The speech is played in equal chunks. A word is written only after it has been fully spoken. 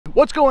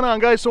What's going on,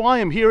 guys? So I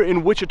am here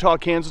in Wichita,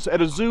 Kansas at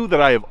a zoo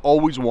that I have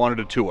always wanted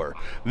to tour.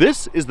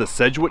 This is the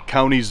Sedgwick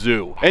County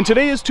Zoo. And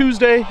today is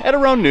Tuesday at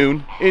around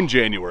noon in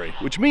January,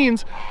 which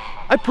means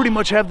I pretty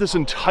much have this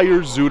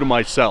entire zoo to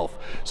myself.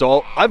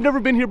 So I've never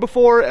been here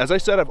before. As I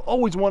said, I've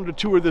always wanted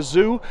to tour this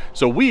zoo.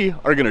 So we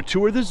are gonna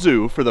tour the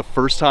zoo for the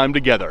first time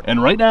together.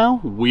 And right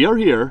now, we are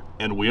here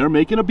and we are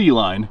making a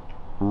beeline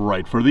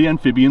right for the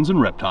amphibians and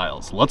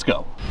reptiles. Let's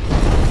go.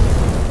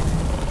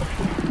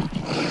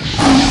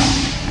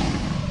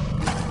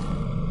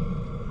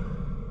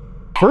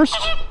 First,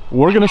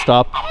 we're gonna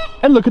stop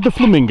and look at the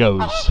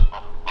flamingos.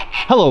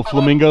 Hello,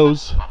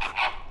 flamingos.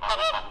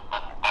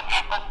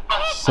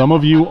 Some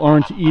of you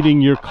aren't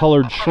eating your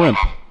colored shrimp.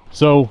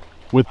 So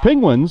with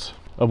penguins,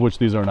 of which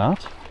these are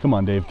not, come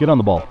on Dave, get on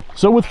the ball.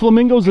 So with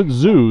flamingos at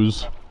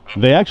zoos,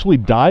 they actually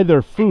dye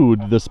their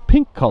food this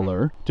pink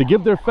color to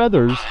give their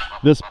feathers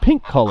this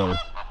pink color.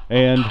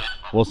 And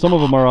well, some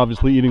of them are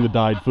obviously eating the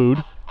dyed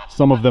food,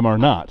 some of them are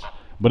not.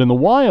 But in the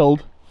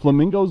wild,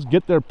 flamingos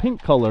get their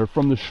pink color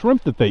from the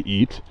shrimp that they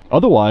eat.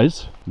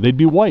 Otherwise, they'd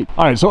be white.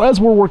 All right, so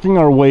as we're working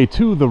our way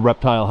to the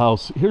reptile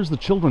house, here's the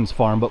children's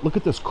farm, but look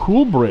at this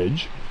cool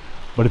bridge.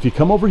 But if you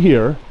come over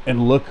here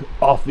and look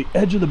off the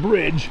edge of the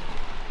bridge,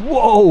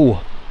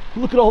 whoa,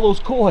 look at all those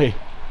koi.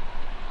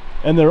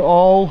 And they're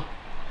all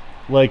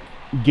like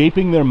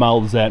gaping their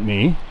mouths at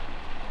me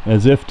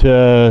as if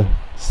to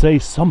say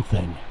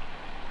something.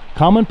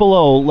 Comment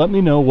below, let me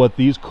know what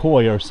these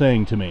koi are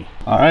saying to me.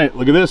 All right,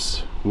 look at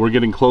this. We're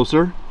getting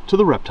closer to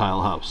the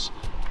reptile house.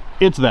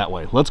 It's that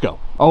way, let's go.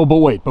 Oh, but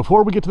wait,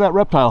 before we get to that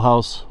reptile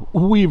house,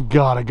 we've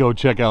gotta go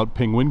check out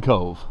Penguin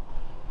Cove.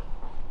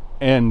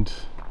 And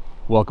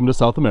welcome to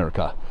South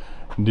America.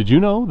 Did you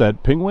know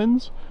that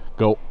penguins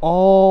go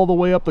all the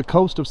way up the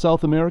coast of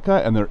South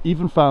America and they're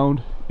even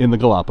found in the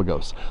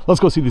Galapagos? Let's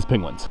go see these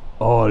penguins.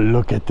 Oh,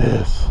 look at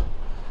this.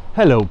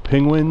 Hello,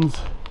 penguins.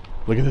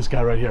 Look at this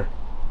guy right here.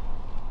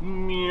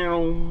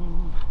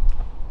 Meow.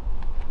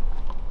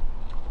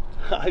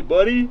 Hi,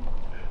 buddy.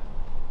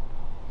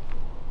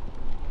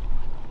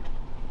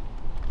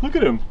 Look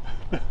at him.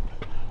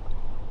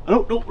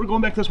 Oh, no, we're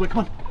going back this way.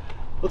 Come on.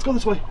 Let's go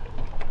this way.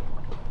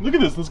 Look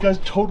at this guy's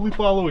totally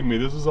following me.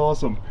 This is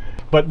awesome.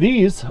 But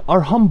these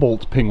are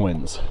Humboldt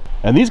penguins.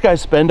 And these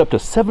guys spend up to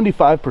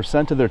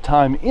 75% of their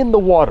time in the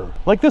water.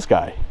 Like this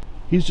guy.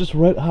 He's just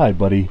right, hi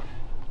buddy.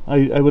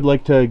 I would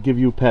like to give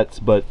you pets,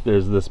 but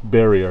there's this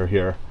barrier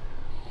here.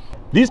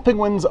 These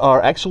penguins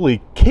are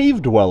actually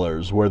cave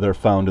dwellers where they're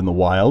found in the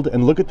wild.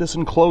 And look at this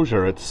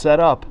enclosure. It's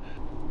set up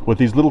with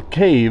these little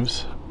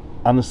caves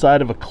on the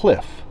side of a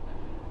cliff,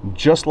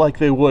 just like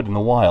they would in the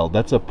wild.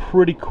 That's a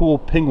pretty cool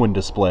penguin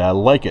display. I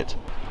like it.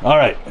 All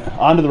right,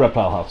 on to the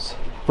reptile house.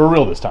 For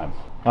real this time.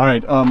 All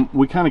right,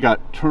 we kind of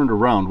got turned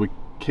around. We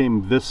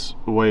came this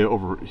way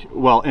over.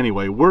 Well,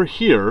 anyway, we're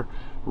here.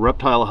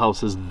 Reptile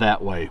house is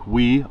that way.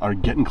 We are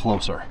getting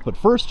closer. But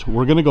first,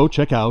 we're gonna go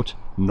check out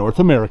North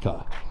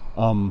America,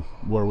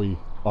 where we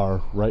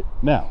are right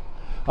now.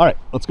 All right,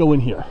 let's go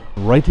in here.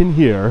 Right in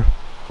here,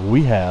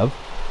 we have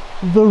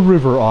the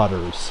river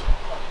otters.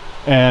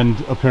 And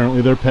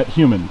apparently they're pet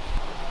human.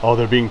 Oh,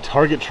 they're being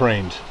target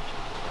trained.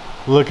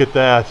 Look at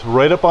that,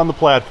 right up on the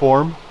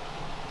platform.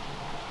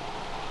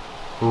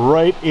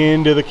 Right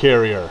into the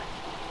carrier.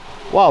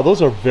 Wow,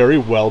 those are very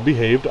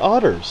well-behaved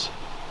otters.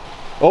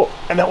 Oh,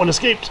 and that one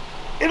escaped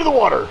into the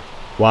water.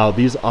 Wow,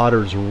 these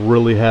otters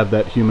really have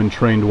that human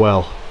trained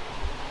well.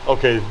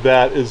 Okay,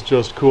 that is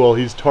just cool.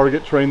 He's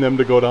target trained them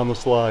to go down the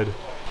slide.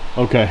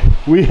 Okay,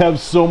 we have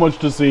so much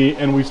to see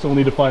and we still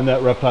need to find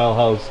that reptile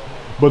house.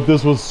 But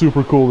this was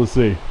super cool to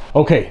see.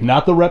 Okay,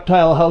 not the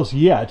reptile house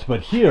yet,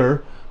 but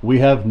here we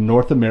have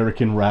North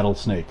American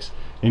rattlesnakes,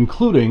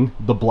 including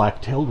the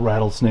black-tailed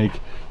rattlesnake,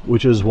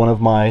 which is one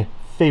of my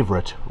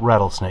favorite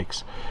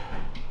rattlesnakes.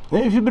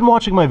 If you've been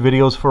watching my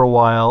videos for a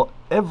while,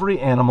 every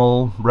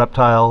animal,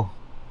 reptile,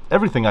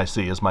 everything I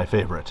see is my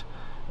favorite.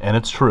 And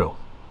it's true.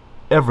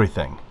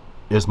 Everything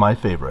is my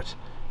favorite,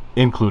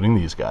 including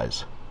these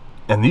guys.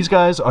 And these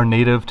guys are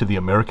native to the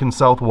American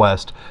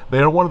Southwest. They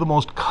are one of the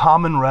most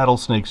common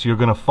rattlesnakes you're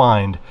gonna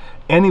find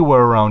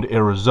anywhere around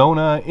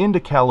Arizona,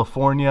 into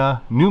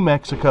California, New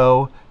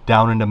Mexico,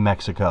 down into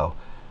Mexico.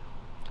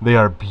 They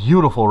are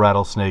beautiful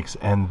rattlesnakes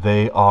and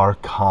they are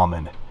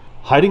common.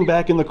 Hiding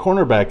back in the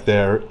corner back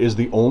there is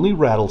the only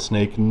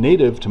rattlesnake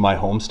native to my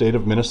home state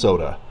of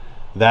Minnesota.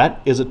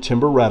 That is a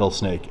timber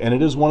rattlesnake, and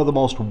it is one of the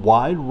most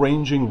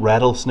wide-ranging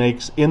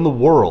rattlesnakes in the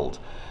world.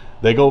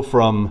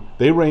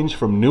 They range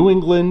from New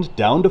England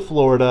down to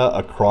Florida,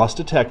 across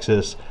to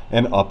Texas,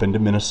 and up into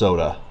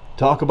Minnesota.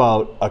 Talk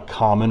about a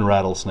common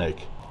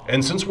rattlesnake.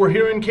 And since we're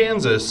here in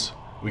Kansas,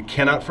 we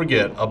cannot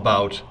forget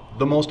about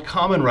the most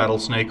common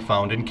rattlesnake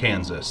found in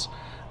Kansas.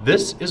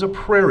 This is a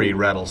prairie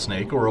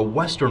rattlesnake, or a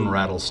western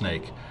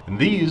rattlesnake. And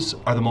these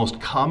are the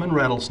most common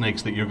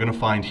rattlesnakes that you're gonna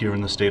find here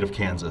in the state of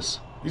Kansas.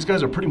 These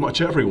guys are pretty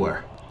much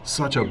everywhere.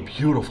 Such a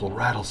beautiful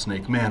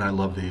rattlesnake. Man, I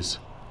love these.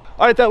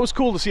 All right, that was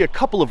cool to see a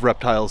couple of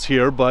reptiles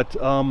here, but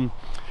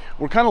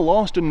we're kind of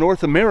lost in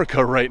North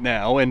America right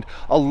now, and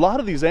a lot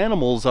of these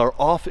animals are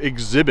off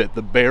exhibit.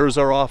 The bears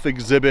are off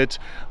exhibit,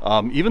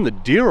 even the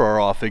deer are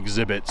off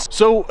exhibit.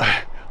 So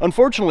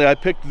unfortunately, I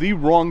picked the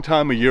wrong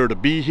time of year to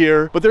be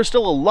here, but there's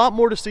still a lot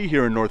more to see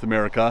here in North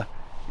America,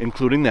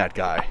 including that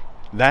guy.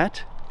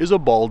 That is a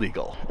bald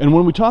eagle. And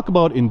when we talk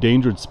about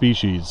endangered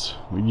species,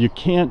 you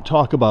can't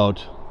talk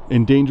about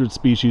endangered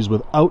species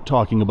without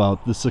talking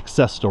about the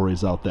success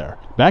stories out there.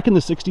 Back in the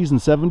 60s and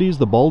 70s,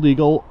 the bald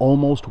eagle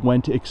almost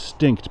went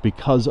extinct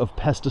because of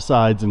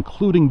pesticides,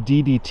 including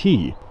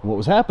DDT. What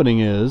was happening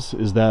is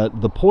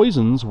that the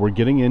poisons were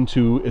getting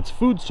into its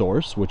food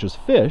source, which is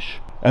fish,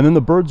 and then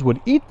the birds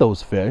would eat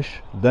those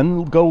fish,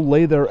 then go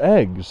lay their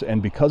eggs,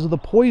 and because of the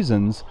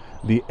poisons,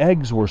 the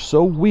eggs were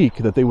so weak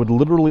that they would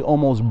literally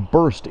almost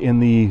burst in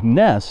the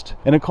nest,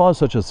 and it caused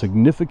such a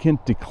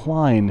significant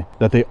decline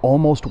that they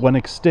almost went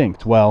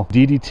extinct. Well,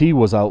 DDT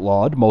was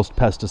outlawed, most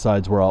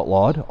pesticides were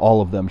outlawed,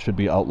 all of them should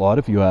be outlawed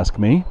if you ask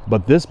me,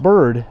 but this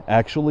bird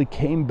actually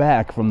came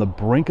back from the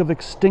brink of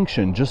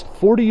extinction just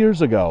 40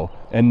 years ago,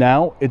 and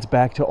now it's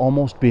back to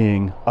almost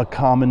being a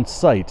common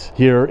sight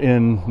here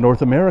in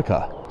North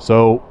America.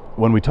 So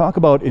when we talk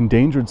about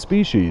endangered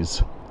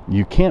species,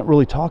 you can't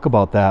really talk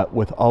about that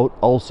without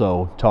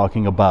also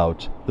talking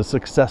about the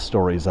success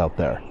stories out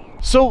there.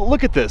 So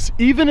look at this,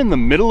 even in the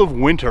middle of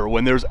winter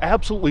when there's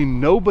absolutely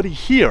nobody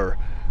here,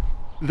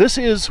 this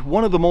is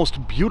one of the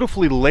most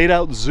beautifully laid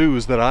out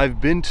zoos that I've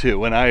been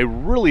to, and I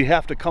really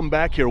have to come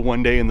back here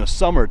one day in the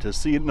summer to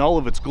see it in all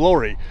of its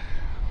glory.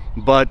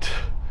 But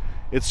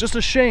it's just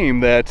a shame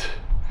that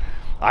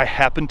I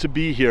happen to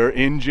be here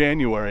in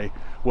January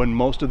when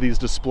most of these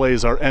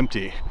displays are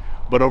empty.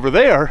 But over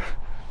there,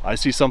 I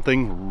see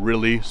something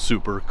really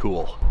super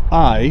cool.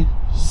 I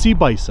see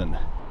bison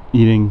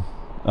eating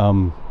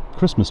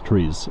Christmas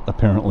trees,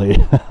 apparently.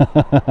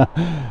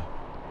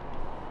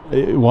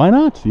 Why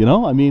not? You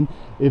know, I mean,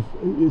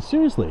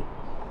 seriously,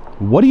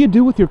 what do you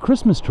do with your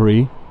Christmas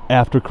tree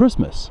after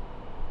Christmas?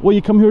 Well,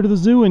 you come here to the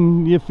zoo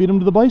and you feed them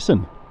to the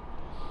bison.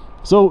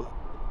 So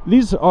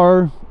these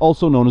are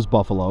also known as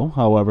buffalo.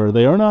 However,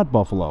 they are not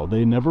buffalo.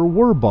 They never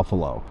were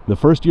buffalo. The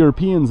first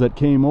Europeans that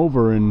came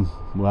over and,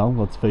 well,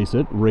 let's face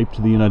it,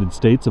 raped the United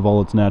States of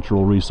all its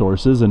natural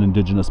resources and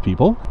indigenous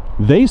people,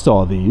 they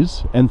saw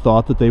these and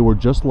thought that they were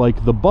just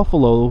like the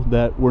buffalo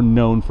that were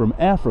known from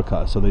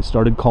Africa. So they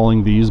started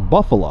calling these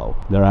buffalo.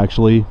 They're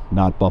actually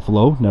not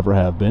buffalo, never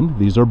have been.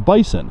 These are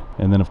bison.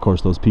 And then, of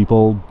course, those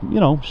people, you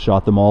know,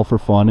 shot them all for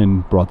fun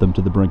and brought them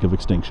to the brink of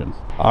extinction.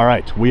 All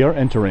right, we are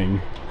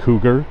entering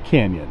Cougar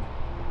Canyon.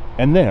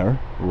 And there,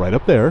 right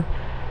up there,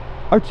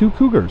 are two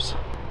cougars.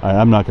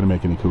 I'm not going to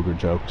make any cougar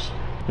jokes.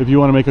 If you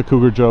want to make a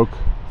cougar joke,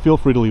 feel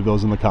free to leave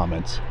those in the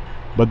comments.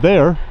 But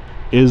there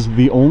is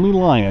the only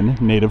lion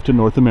native to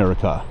North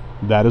America.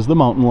 That is the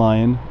mountain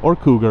lion, or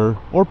cougar,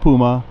 or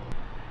puma.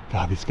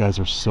 God, these guys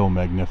are so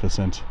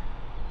magnificent.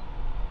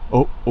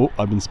 Oh,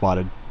 I've been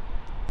spotted.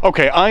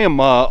 Okay, I am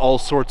all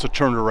sorts of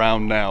turned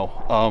around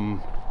now.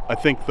 I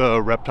think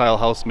the reptile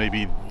house may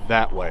be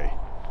that way.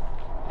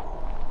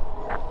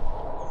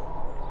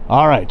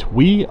 All right,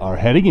 we are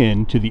heading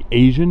in to the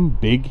Asian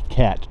Big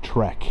Cat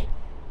Trek.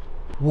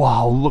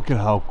 Wow, look at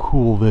how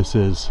cool this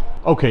is.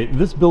 Okay,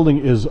 this building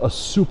is a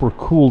super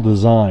cool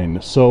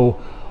design. So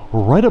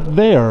right up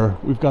there,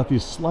 we've got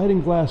these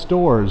sliding glass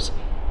doors,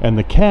 and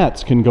the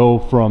cats can go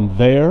from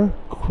there,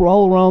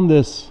 crawl around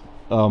this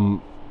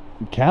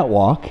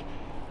catwalk,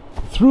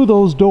 through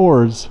those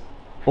doors,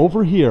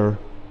 over here,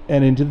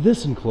 and into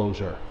this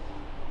enclosure.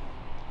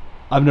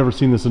 I've never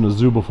seen this in a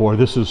zoo before.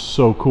 This is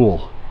so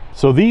cool.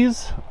 So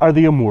these are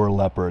the Amur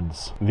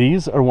leopards.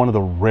 These are one of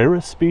the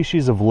rarest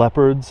species of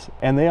leopards,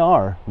 and they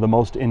are the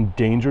most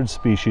endangered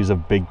species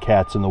of big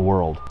cats in the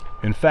world.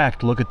 In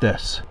fact, look at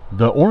this.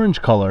 The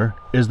orange color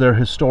is their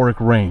historic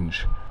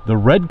range. The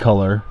red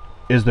color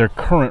is their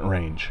current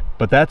range,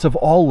 but that's of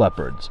all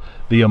leopards.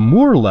 The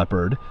Amur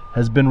leopard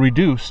has been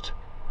reduced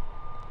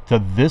to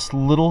this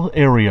little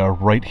area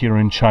right here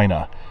in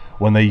China,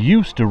 when they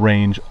used to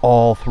range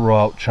all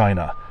throughout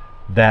China.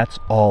 That's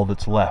all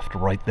that's left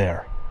right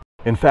there.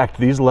 In fact,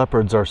 these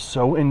leopards are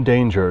so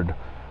endangered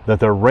that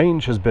their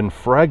range has been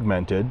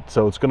fragmented,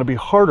 so it's going to be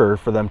harder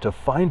for them to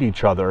find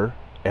each other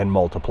and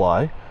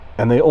multiply,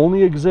 and they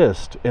only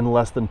exist in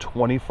less than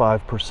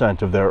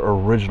 25% of their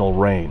original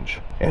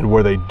range. And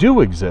where they do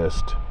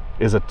exist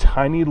is a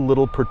tiny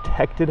little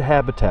protected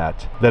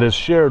habitat that is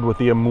shared with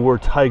the Amur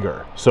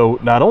tiger. So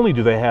not only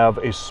do they have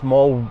a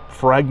small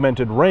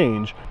fragmented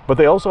range, but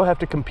they also have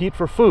to compete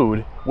for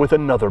food with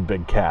another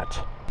big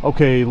cat.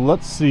 Okay,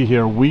 let's see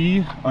here.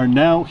 We are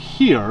now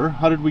here.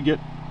 How did we get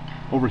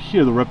over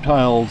here? The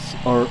reptiles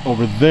are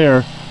over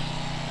there.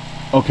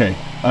 Okay,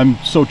 I'm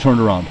so turned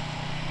around.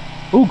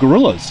 Oh,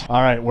 gorillas.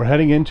 All right, we're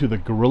heading into the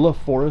Gorilla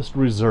Forest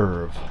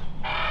Reserve.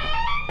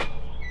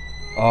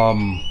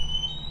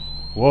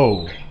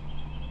 Whoa.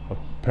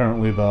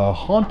 Apparently the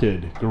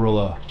haunted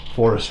Gorilla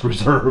Forest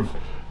Reserve.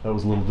 That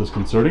was a little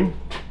disconcerting.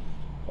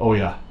 Oh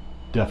yeah,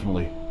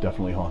 definitely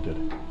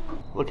haunted.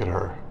 Look at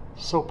her.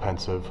 So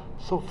pensive,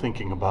 so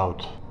thinking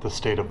about the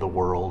state of the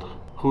world.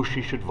 who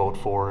she should vote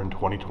for in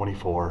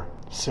 2024.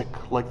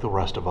 Sick like the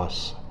rest of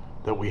us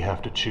that we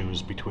have to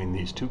choose between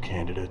these two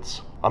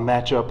candidates. A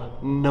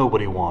matchup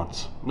nobody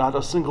wants, not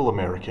a single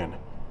American,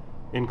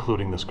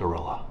 including this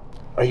gorilla.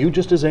 Are you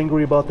just as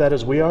angry about that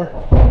as we are?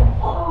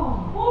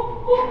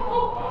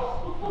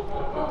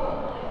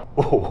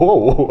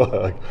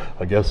 Whoa,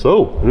 I guess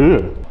so.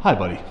 Yeah. Hi,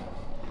 buddy.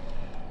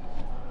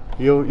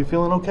 You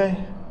feeling okay?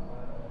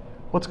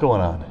 What's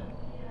going on?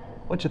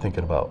 What you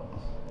thinking about?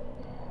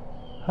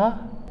 Huh?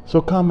 So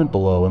comment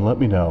below and let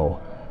me know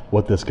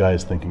what this guy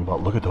is thinking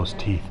about. Look at those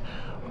teeth.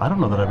 I don't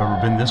know that I've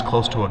ever been this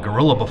close to a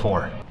gorilla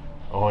before.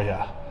 Oh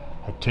yeah,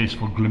 a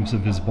tasteful glimpse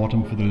of his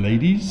bottom for the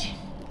ladies.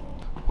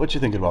 What you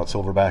thinking about,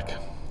 silverback?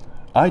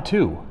 I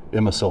too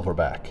am a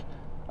silverback.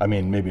 I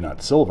mean, maybe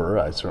not silver.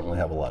 I certainly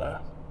have a lot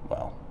of,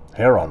 well,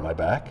 hair on my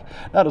back.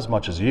 Not as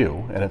much as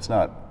you, and it's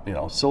not, you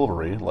know,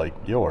 silvery like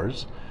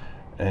yours.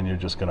 And you're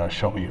just gonna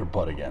show me your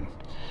butt again.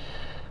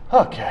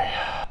 Okay.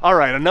 All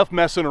right, enough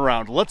messing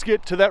around. Let's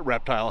get to that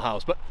reptile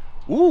house. But,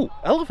 ooh,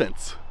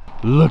 elephants.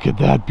 Look at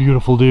that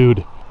beautiful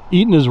dude.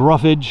 Eating his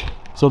roughage.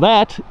 So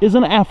that is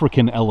an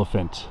African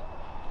elephant.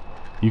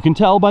 You can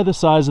tell by the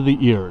size of the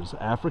ears.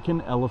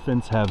 African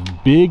elephants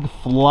have big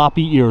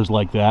floppy ears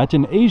like that,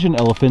 and Asian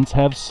elephants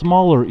have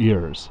smaller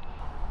ears.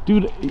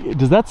 Dude,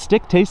 does that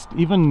stick taste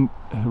even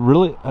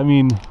really, I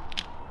mean,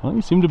 well,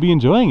 you seem to be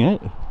enjoying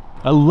it.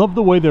 I love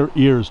the way their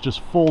ears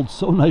just fold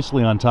so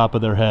nicely on top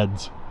of their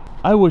heads.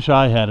 I wish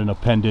I had an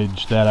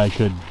appendage that I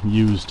could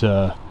use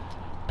to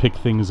pick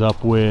things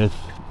up with,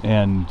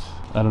 and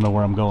I don't know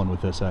where I'm going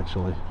with this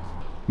actually.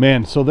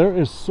 Man, so there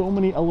is so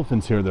many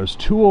elephants here. There's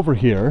 2 over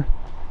here,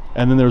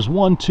 and then there's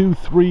 1, 2,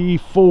 3,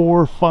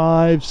 4,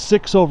 5,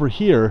 6 over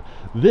here.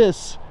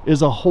 This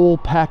is a whole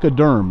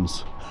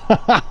pachyderms.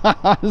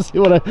 See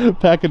what I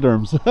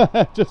pachyderms.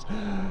 Just,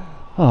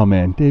 oh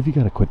man, Dave, you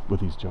gotta quit with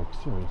these jokes,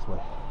 seriously.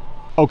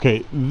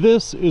 Okay,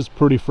 this is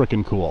pretty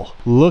freaking cool.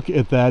 Look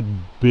at that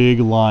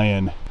big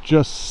lion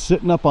just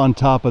sitting up on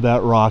top of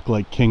that rock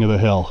like king of the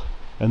hill,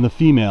 and the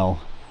female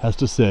has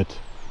to sit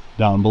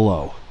down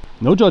below.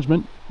 No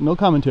judgment, no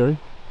commentary.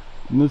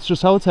 That's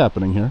just how it's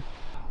happening here.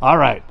 All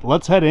right,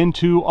 let's head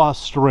into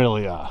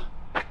Australia.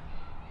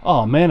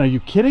 Oh man, are you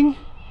kidding?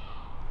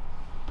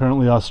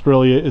 Apparently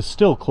Australia is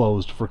still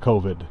closed for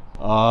COVID.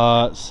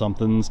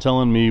 Something's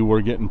telling me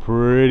we're getting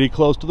pretty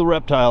close to the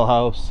reptile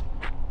house,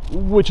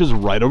 which is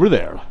right over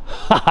there.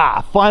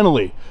 Haha,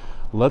 finally.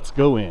 Let's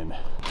go in.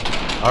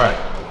 All right.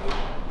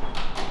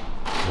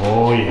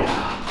 Oh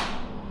yeah.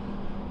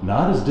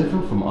 Not as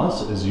different from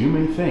us as you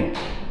may think.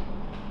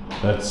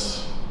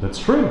 That's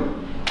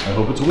true. I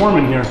hope it's warm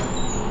in here.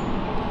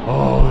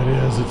 Oh, it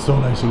is. It's so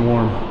nice and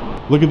warm.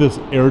 Look at this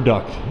air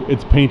duct.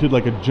 It's painted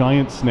like a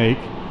giant snake.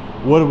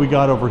 What do we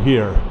got over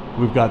here?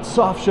 We've got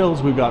soft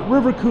shells, we've got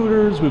river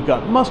cooters, we've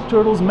got musk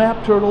turtles,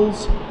 map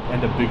turtles,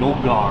 and a big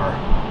old gar.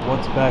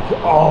 What's back here?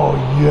 Oh,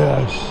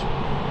 yes.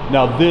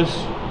 Now this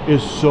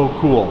is so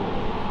cool.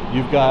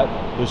 You've got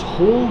this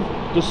whole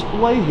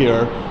display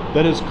here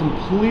that is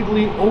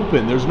completely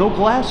open. There's no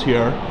glass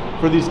here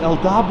for these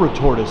Aldabra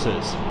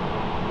tortoises.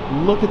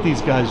 Look at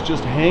these guys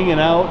just hanging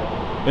out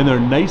in their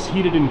nice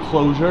heated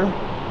enclosure.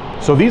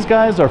 So these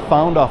guys are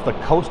found off the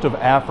coast of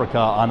Africa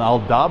on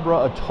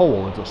Aldabra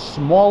Atoll. It's a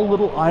small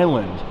little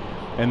island.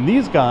 And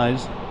these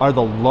guys are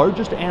the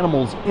largest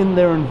animals in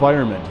their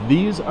environment.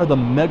 These are the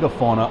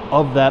megafauna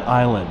of that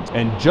island.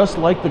 And just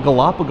like the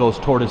Galapagos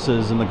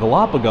tortoises in the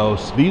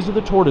Galapagos, these are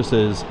the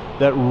tortoises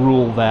that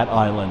rule that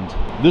island.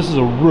 This is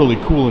a really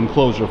cool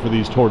enclosure for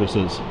these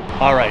tortoises.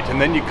 All right,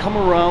 and then you come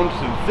around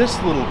to this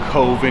little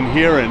cove in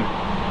here and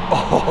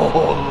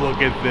oh,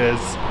 look at this.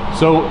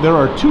 So there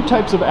are 2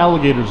 types of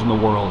alligators in the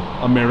world.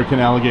 American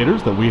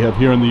alligators that we have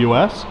here in the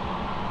US,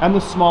 and the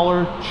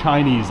smaller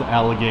Chinese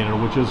alligator,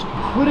 which is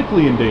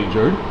critically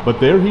endangered. But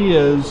there he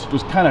is,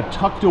 just kind of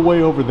tucked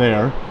away over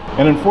there.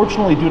 And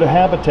unfortunately, due to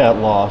habitat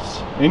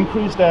loss,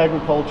 increased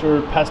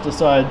agriculture,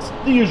 pesticides,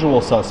 the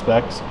usual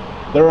suspects,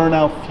 there are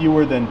now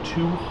fewer than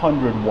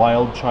 200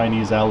 wild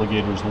Chinese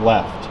alligators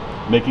left,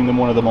 making them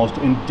one of the most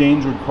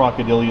endangered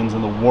crocodilians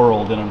in the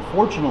world. And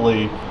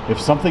unfortunately, if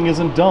something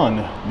isn't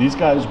done, these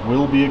guys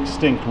will be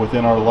extinct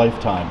within our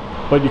lifetime.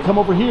 But you come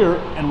over here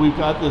and we've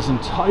got this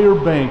entire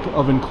bank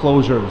of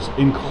enclosures,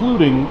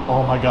 including,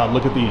 oh my God,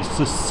 look at these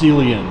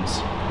Sicilians.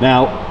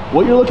 Now,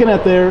 what you're looking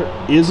at there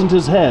isn't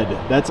his head.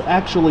 That's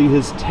actually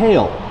his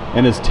tail.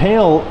 And his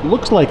tail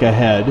looks like a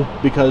head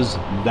because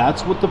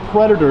that's what the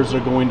predators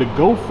are going to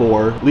go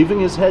for, leaving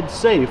his head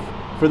safe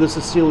for the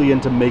Sicilian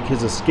to make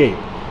his escape.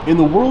 In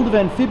the world of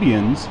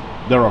amphibians,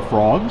 there are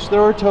frogs,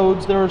 there are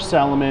toads, there are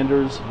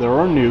salamanders, there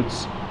are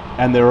newts,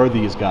 and there are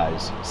these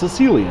guys,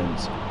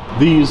 Sicilians.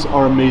 These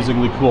are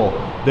amazingly cool.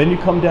 Then you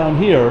come down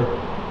here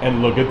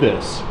and look at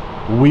this.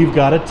 We've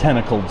got a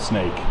tentacled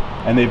snake,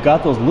 and they've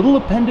got those little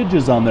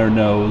appendages on their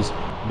nose.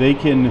 They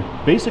can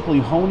basically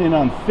hone in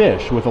on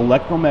fish with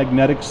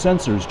electromagnetic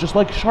sensors, just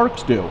like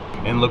sharks do.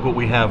 And look what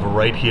we have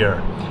right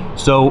here.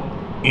 So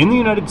in the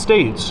United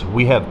States,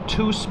 we have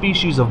 2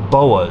 species of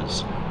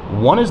boas.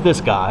 One is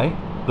this guy,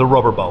 the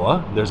rubber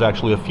boa. There's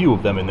actually a few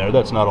of them in there.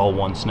 That's not all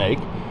one snake.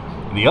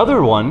 The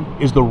other one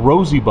is the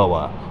rosy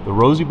boa. The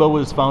rosy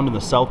boa is found in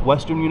the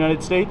southwestern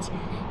United States.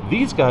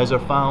 These guys are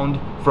found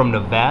from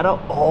Nevada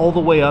all the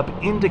way up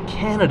into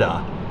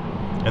Canada.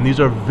 And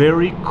these are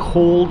very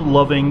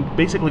cold-loving,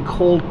 basically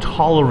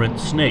cold-tolerant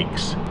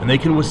snakes. And they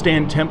can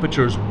withstand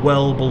temperatures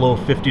well below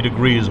 50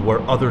 degrees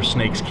where other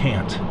snakes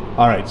can't.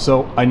 All right,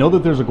 so I know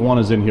that there's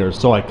iguanas in here,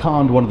 so I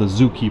conned one of the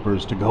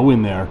zookeepers to go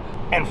in there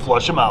and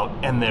flush him out,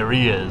 and there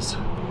he is.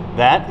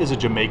 That is a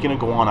Jamaican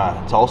iguana.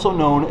 It's also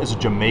known as a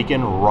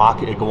Jamaican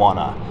rock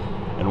iguana.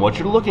 And what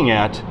you're looking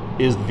at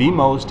is the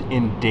most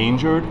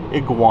endangered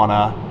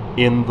iguana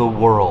in the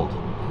world.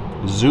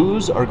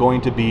 Zoos are going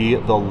to be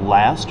the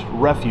last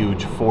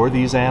refuge for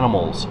these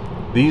animals.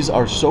 These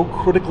are so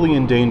critically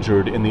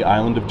endangered in the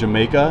island of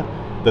Jamaica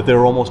that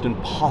they're almost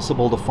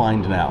impossible to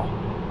find now.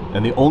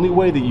 And the only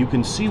way that you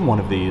can see one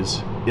of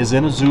these is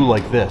in a zoo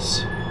like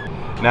this.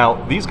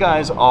 Now, these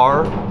guys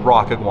are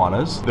rock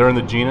iguanas. They're in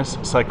the genus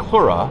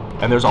Cyclura,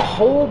 and there's a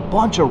whole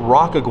bunch of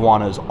rock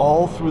iguanas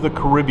all through the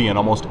Caribbean.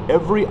 Almost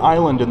every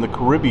island in the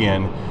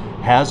Caribbean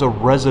has a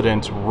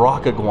resident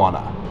rock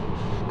iguana.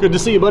 Good to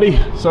see you, buddy.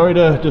 Sorry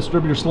to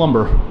disturb your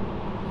slumber.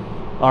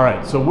 All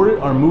right, so we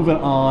are moving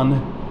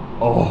on.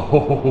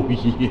 Oh,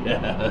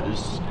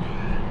 yes.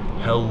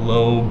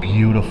 Hello,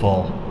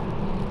 beautiful.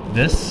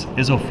 This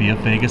is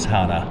Ophiophagus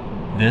hana.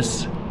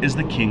 This is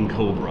the king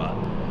cobra.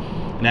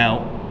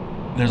 Now,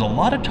 there's a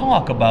lot of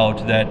talk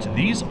about that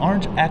these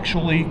aren't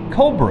actually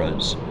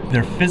cobras.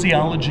 Their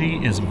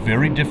physiology is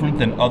very different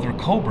than other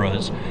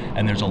cobras,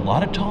 and there's a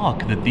lot of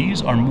talk that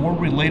these are more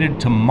related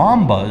to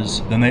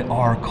mambas than they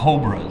are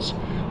cobras.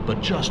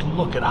 But just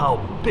look at how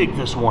big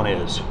this one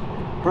is.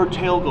 Her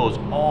tail goes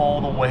all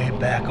the way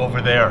back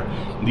over there.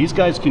 These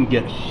guys can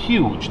get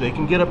huge. They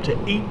can get up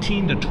to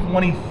 18 to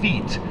 20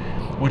 feet,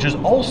 which is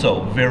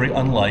also very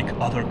unlike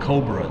other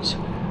cobras.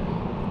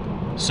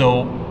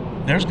 So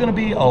there's going to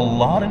be a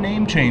lot of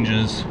name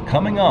changes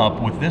coming up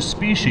with this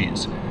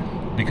species,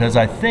 because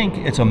I think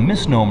it's a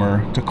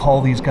misnomer to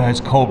call these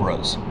guys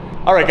cobras.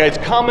 All right, guys,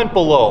 comment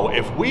below.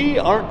 If we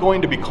aren't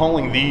going to be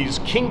calling these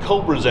king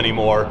cobras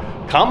anymore,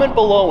 comment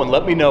below and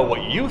let me know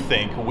what you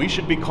think we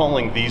should be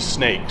calling these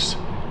snakes.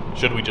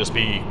 Should we just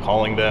be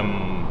calling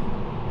them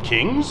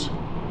kings?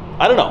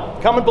 I don't know.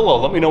 Comment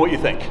below. Let me know what you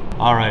think.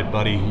 All right,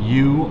 buddy.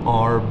 You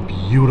are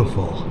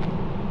beautiful.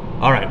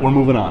 All right, we're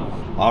moving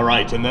on. All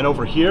right, and then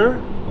over here,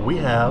 we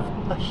have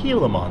a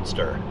Gila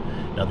monster.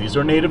 Now, these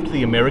are native to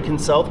the American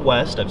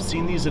Southwest. I've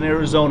seen these in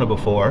Arizona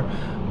before,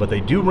 but they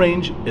do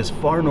range as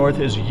far north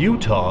as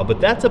Utah, but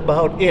that's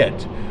about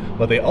it.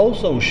 But they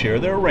also share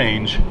their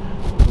range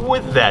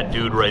with that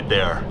dude right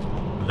there.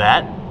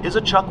 That is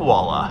a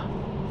chuckwalla.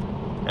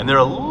 And they're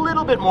a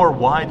little bit more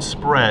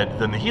widespread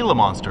than the Gila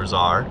monsters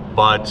are,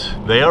 but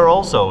they are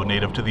also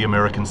native to the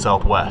American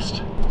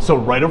Southwest. So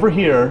right over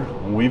here,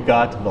 we've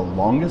got the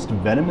longest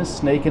venomous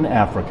snake in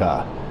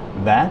Africa.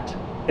 That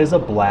is a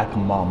black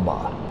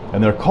mamba.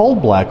 And they're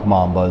called black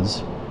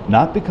mambas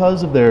not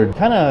because of their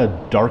kind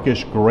of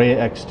darkish gray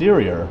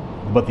exterior,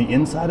 but the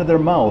inside of their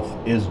mouth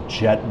is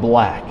jet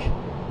black.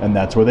 And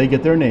that's where they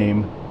get their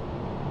name,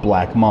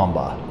 black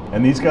mamba.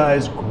 And these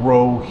guys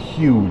grow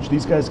huge.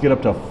 These guys get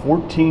up to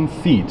 14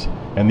 feet,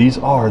 and these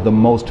are the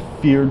most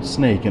feared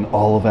snake in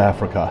all of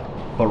Africa.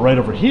 But right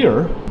over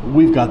here,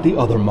 we've got the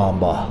other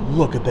mamba.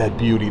 Look at that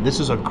beauty. This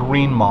is a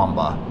green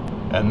mamba.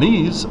 And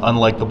these,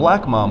 unlike the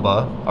black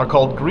mamba, are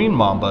called green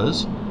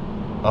mambas.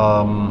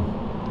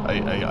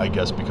 I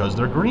guess because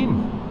they're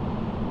green.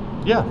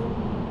 Yeah,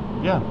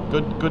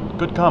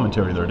 good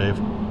commentary there, Dave.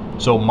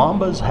 So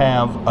mambas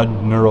have a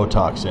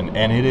neurotoxin,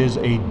 and it is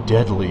a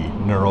deadly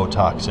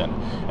neurotoxin.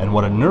 And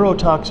what a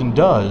neurotoxin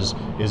does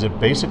is it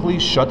basically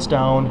shuts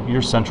down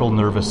your central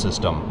nervous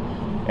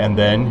system. And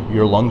then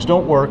your lungs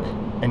don't work,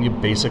 and you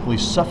basically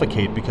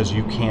suffocate because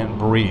you can't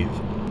breathe.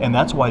 And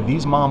that's why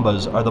these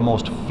mambas are the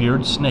most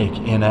feared snake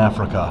in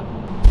Africa.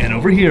 And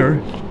over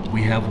here,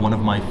 we have one of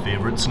my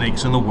favorite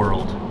snakes in the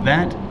world.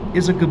 That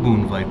is a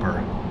gaboon viper.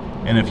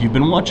 And if you've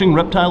been watching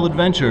Reptile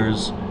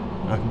Adventures,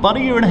 about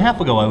a year and a half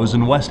ago I was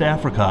in West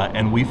Africa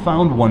and we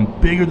found one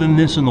bigger than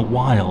this in the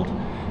wild.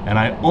 And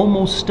I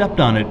almost stepped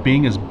on it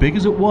being as big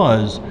as it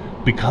was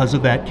because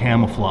of that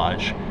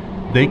camouflage.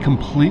 They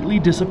completely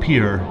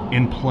disappear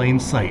in plain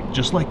sight,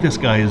 just like this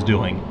guy is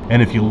doing.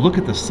 And if you look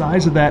at the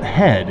size of that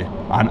head,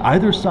 on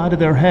either side of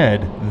their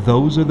head,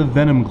 those are the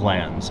venom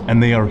glands,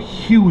 and they are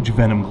huge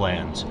venom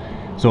glands.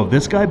 So if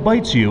this guy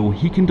bites you,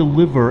 he can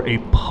deliver a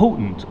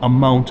potent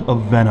amount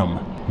of venom.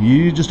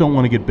 You just don't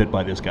want to get bit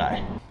by this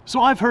guy. So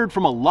I've heard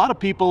from a lot of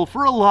people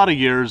for a lot of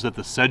years that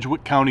the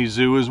Sedgwick County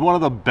Zoo is one of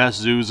the best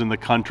zoos in the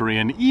country,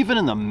 and even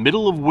in the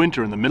middle of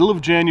winter, in the middle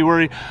of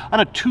January,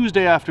 on a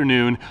Tuesday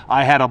afternoon,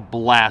 I had a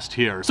blast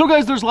here. So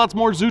guys, there's lots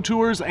more zoo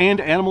tours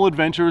and animal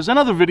adventures and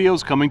other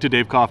videos coming to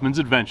Dave Kaufman's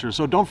Adventures,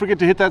 so don't forget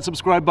to hit that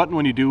subscribe button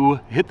when you do,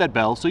 hit that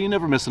bell so you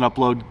never miss an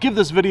upload, give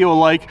this video a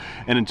like,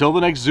 and until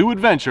the next zoo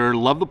adventure,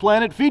 love the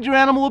planet, feed your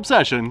animal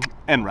obsession,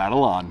 and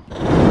rattle on.